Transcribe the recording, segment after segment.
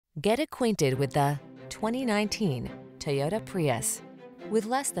Get acquainted with the 2019 Toyota Prius. With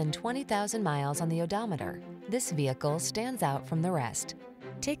less than 20,000 miles on the odometer, this vehicle stands out from the rest.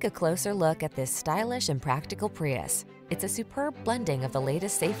 Take a closer look at this stylish and practical Prius. It's a superb blending of the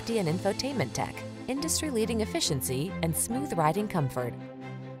latest safety and infotainment tech, industry-leading efficiency, and smooth riding comfort.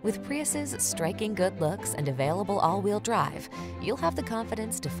 With Prius's striking good looks and available all-wheel drive, you'll have the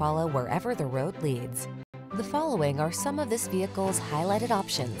confidence to follow wherever the road leads. The following are some of this vehicle's highlighted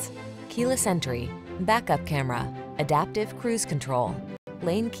options: keyless entry, backup camera, adaptive cruise control,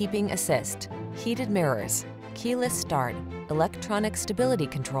 lane keeping assist, heated mirrors, keyless start, electronic stability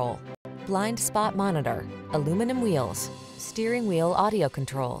control, blind spot monitor, aluminum wheels, steering wheel audio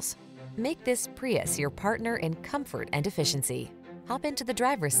controls. Make this Prius your partner in comfort and efficiency. Hop into the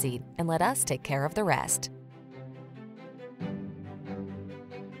driver's seat and let us take care of the rest.